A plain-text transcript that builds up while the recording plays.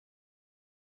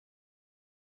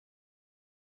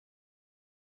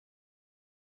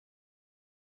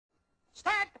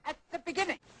Start at the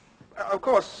beginning. Of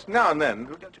course, now and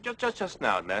then, just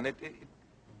now and then,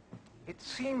 it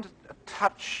seemed a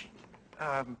touch,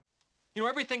 You know,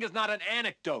 everything is not an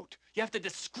anecdote. You have to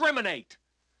discriminate.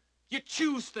 You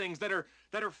choose things that are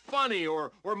funny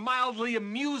or mildly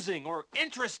amusing or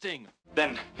interesting.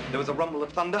 Then there was a rumble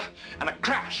of thunder and a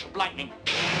crash of lightning.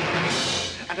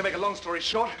 And to make a long story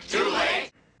short, too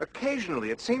late.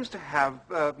 Occasionally it seems to have,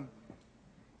 oh,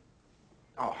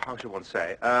 how should one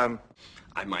say, I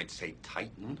might say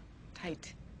tighten.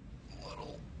 Tight. A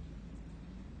little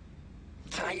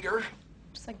tighter.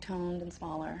 Just like toned and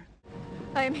smaller.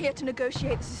 I am here to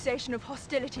negotiate the cessation of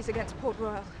hostilities against Port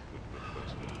Royal.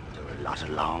 There were a lot of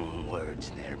long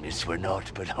words there, miss. We're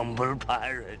naught but humble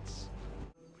pirates.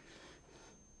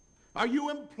 Are you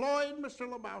employed, Mr.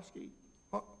 Lebowski?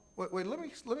 Wait, let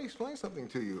me explain something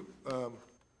to you.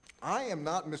 I am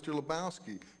not Mr.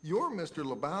 Lebowski. You're Mr.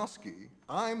 Lebowski.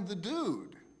 I'm the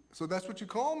dude. So that's what you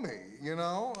call me, you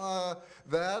know?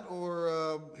 That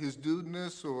or his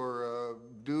dudeness or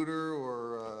duder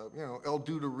or, you know, El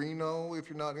Duderino if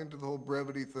you're not into the whole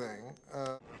brevity thing.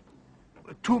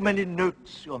 Too many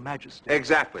notes, Your Majesty.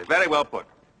 Exactly. Very well put.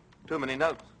 Too many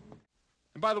notes.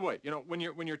 And by the way, you know, when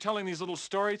you're telling these little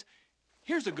stories,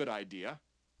 here's a good idea.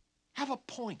 Have a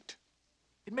point.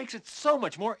 It makes it so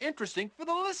much more interesting for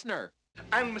the listener.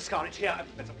 And Miss Scarlet here, and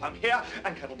Professor Plum here,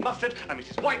 and Colonel Mustard, and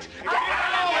Mrs. White.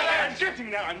 I'm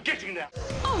getting there.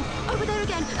 Oh, over there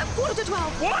again, at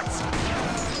 11:45. What?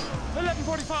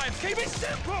 11:45. Keep it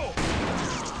simple.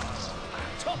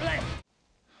 Top left.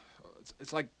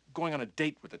 It's like going on a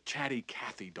date with a chatty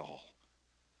Cathy doll.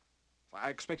 I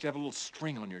expect you to have a little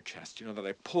string on your chest, you know, that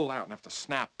I pull out and have to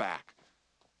snap back.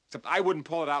 Except I wouldn't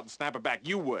pull it out and snap it back.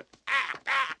 You would.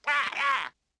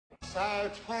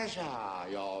 So treasure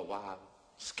your one.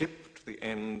 Skip to the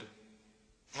end.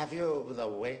 Have you the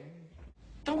wind?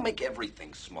 Don't make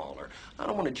everything smaller. I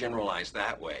don't want to generalize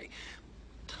that way.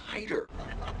 Tighter.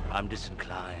 I'm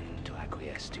disinclined to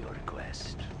acquiesce to your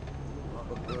request.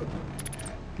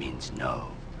 Means no.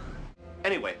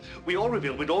 Anyway, we all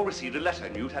revealed we'd all received a letter,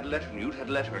 and you'd had a letter, and you'd had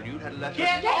a letter, and you'd had a letter.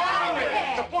 Get out of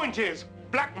here! The point is,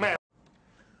 blackmail.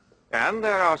 And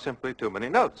there are simply too many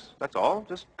notes. That's all.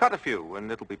 Just cut a few and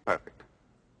it'll be perfect.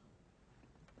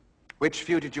 Which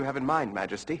few did you have in mind,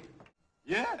 Majesty?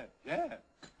 Yeah.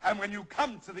 And when you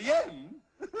come to the end,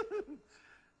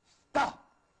 stop.